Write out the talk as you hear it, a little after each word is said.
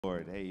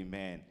Lord,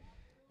 amen.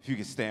 If you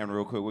can stand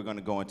real quick, we're going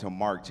to go into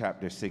Mark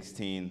chapter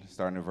 16,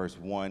 starting in verse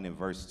 1 and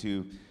verse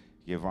 2.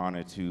 Give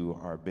honor to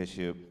our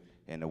bishop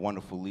and the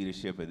wonderful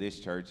leadership of this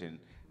church. And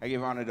I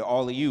give honor to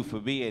all of you for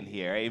being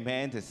here,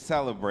 amen, to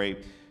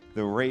celebrate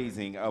the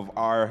raising of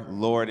our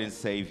Lord and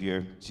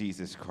Savior,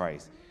 Jesus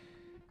Christ.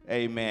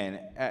 Amen.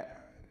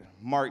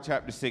 Mark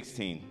chapter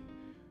 16,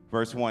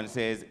 verse 1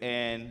 says,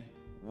 "And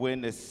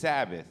when the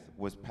Sabbath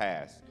was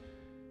past,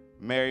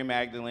 Mary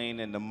Magdalene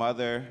and the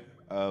mother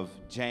of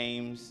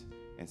James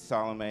and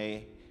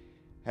Salome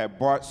had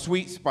brought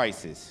sweet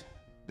spices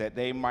that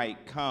they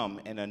might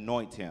come and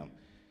anoint him.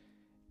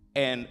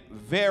 And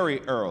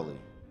very early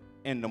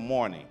in the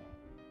morning,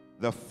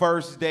 the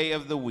first day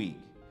of the week,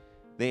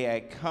 they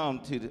had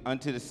come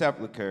unto the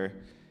sepulchre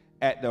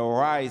at the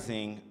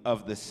rising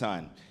of the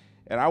sun."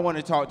 And I want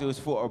to talk to us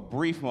for a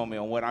brief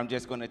moment on what I'm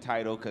just going to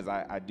title, because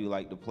I do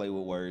like to play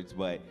with words,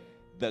 but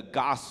the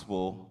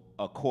gospel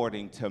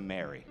according to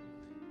Mary.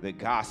 The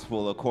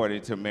gospel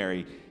according to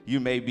Mary. You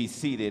may be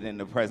seated in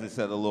the presence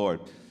of the Lord.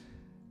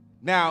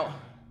 Now,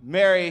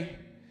 Mary,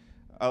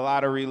 a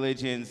lot of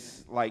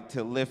religions like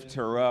to lift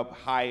her up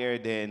higher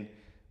than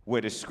where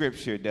the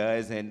scripture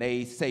does, and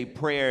they say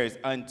prayers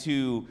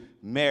unto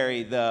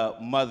Mary, the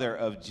mother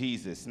of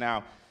Jesus.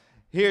 Now,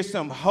 here's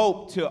some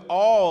hope to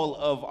all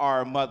of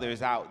our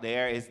mothers out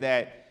there, is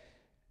that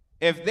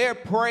if they're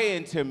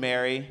praying to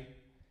Mary,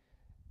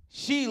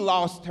 she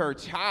lost her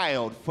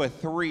child for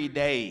 3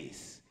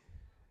 days.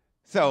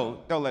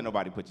 So don't let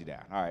nobody put you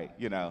down, all right?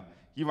 You know,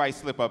 you might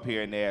slip up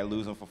here and there,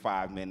 lose him for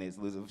 5 minutes,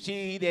 lose him.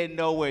 She didn't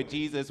know where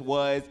Jesus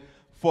was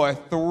for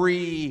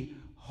 3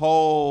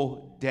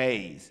 whole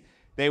days.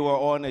 They were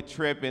on a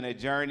trip and a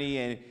journey,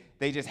 and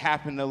they just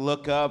happened to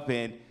look up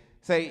and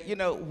say, you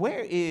know,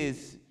 where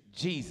is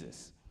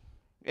Jesus?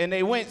 And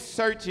they went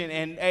searching,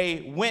 and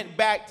they went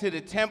back to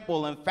the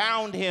temple and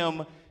found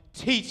him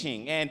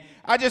teaching. And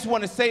I just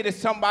want to say to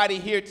somebody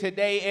here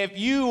today, if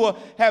you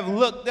have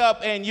looked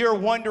up and you're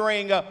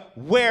wondering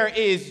where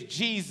is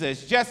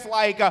Jesus, just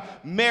like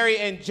Mary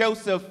and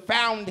Joseph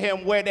found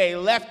him where they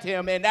left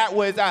him, and that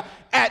was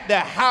at the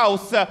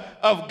house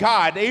of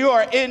God. You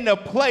are in the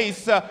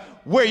place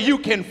where you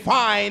can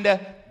find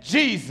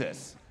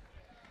Jesus.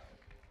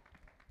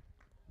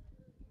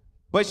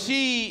 But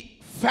she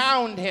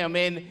found him,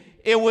 and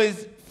it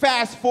was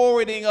fast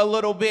forwarding a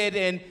little bit,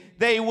 and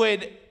they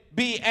would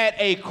be at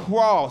a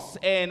cross,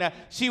 and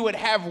she would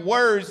have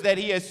words that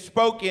he has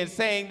spoken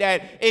saying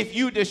that if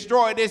you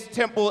destroy this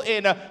temple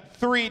in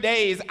 3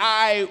 days,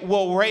 I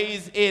will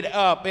raise it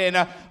up.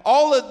 And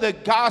all of the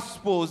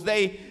gospels,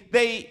 they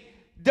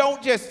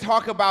don't just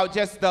talk about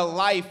just the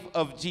life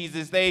of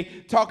Jesus. They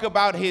talk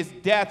about his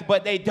death,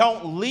 but they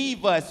don't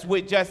leave us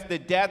with just the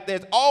death.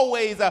 There's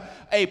always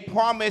a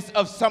promise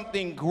of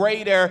something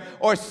greater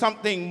or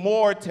something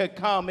more to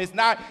come. It's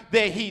not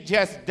that he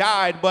just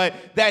died, but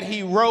that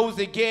he rose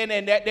again,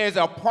 and that there's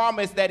a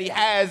promise that he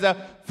has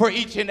for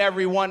each and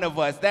every one of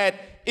us. That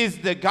is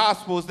the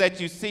gospels that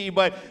you see.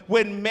 But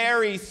when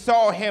Mary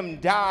saw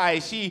him die,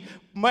 she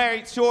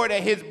made sure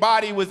that his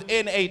body was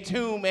in a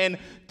tomb, and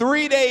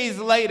 3 days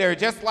later,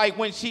 just like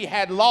when she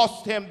had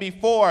lost him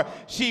before,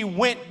 she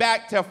went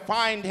back to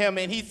find him,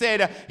 and he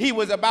said he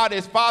was about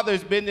his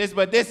father's business,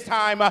 but this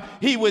time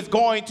he was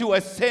going to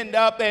ascend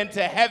up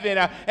into heaven.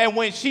 And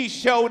when she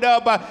showed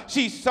up,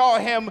 she saw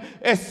him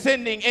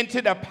ascending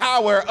into the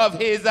power of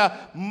his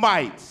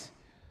might.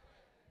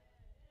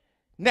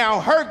 Now,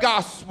 her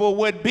gospel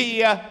would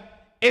be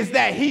is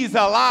that he's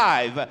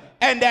alive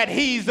and that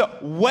he's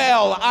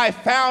well. I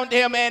found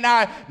him, and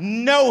I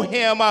know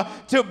him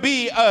to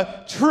be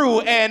a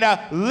true and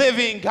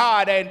living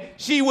God. And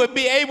she would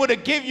be able to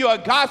give you a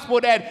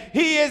gospel that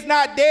he is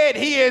not dead.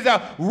 He is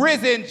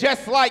risen,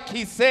 just like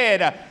he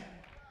said.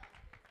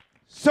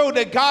 So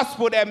the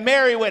gospel that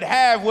Mary would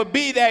have would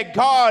be that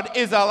God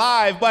is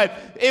alive, but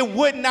it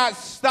would not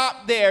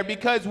stop there,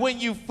 because when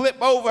you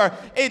flip over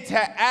into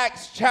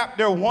Acts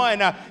chapter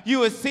 1, you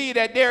will see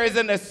that there is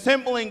an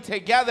assembling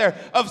together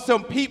of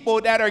some people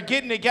that are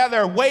getting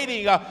together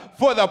waiting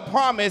for the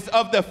promise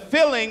of the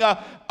filling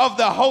of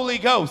the Holy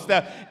Ghost.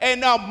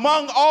 And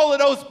among all of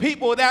those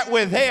people that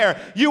were there,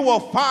 you will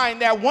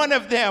find that one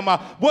of them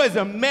was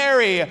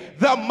Mary,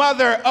 the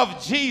mother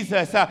of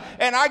Jesus.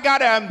 And I got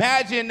to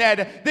imagine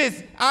that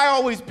I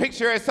always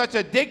picture her as such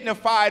a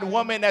dignified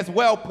woman that's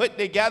well put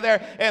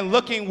together and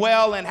looking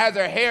well and has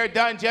her hair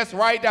done just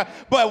right.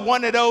 But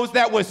one of those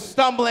that was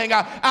stumbling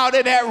out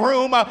of that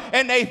room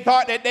and they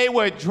thought that they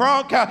were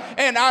drunk.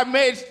 And I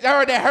made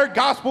sure that her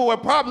gospel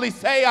would probably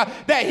say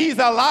that he's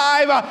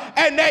alive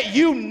and that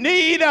you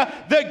need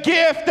the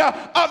gift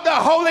of the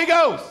Holy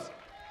Ghost.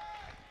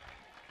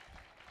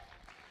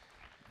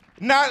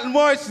 Not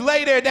much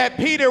later that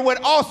Peter would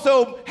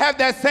also have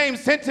that same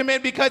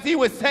sentiment, because he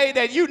would say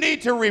that you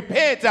need to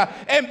repent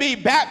and be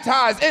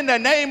baptized in the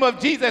name of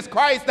Jesus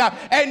Christ,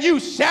 and you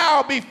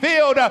shall be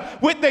filled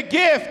with the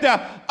gift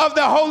of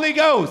the Holy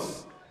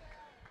Ghost.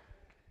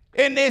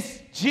 In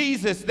this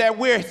Jesus that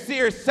we're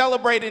here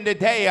celebrating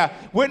today,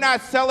 we're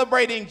not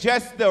celebrating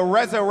just the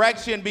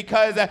resurrection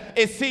because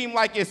it seemed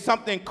like it's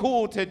something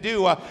cool to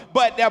do.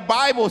 But the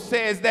Bible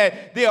says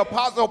that the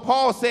Apostle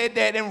Paul said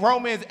that in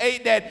Romans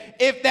 8 that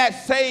if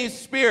that same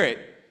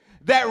Spirit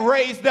that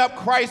raised up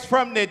Christ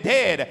from the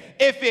dead,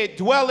 if it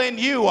dwell in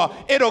you,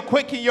 it'll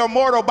quicken your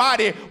mortal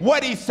body.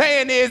 What he's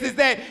saying is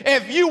that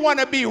if you want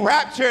to be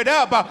raptured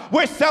up,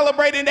 we're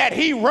celebrating that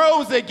he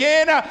rose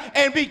again,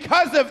 and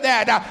because of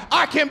that,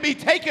 I can be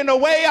taken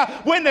away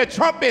when the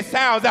trumpet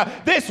sounds.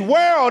 This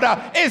world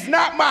is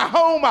not my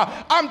home.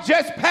 I'm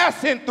just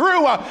passing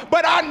through,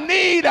 but I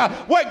need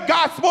what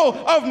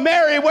Gospel of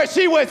Mary, what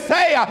she would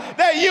say,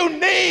 that you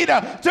need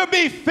to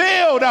be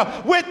filled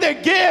with the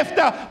gift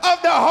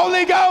of the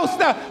Holy Ghost,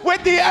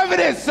 with the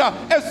evidence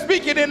of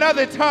speaking in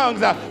other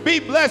tongues. Be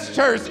blessed,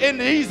 church, in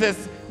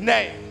Jesus'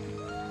 name.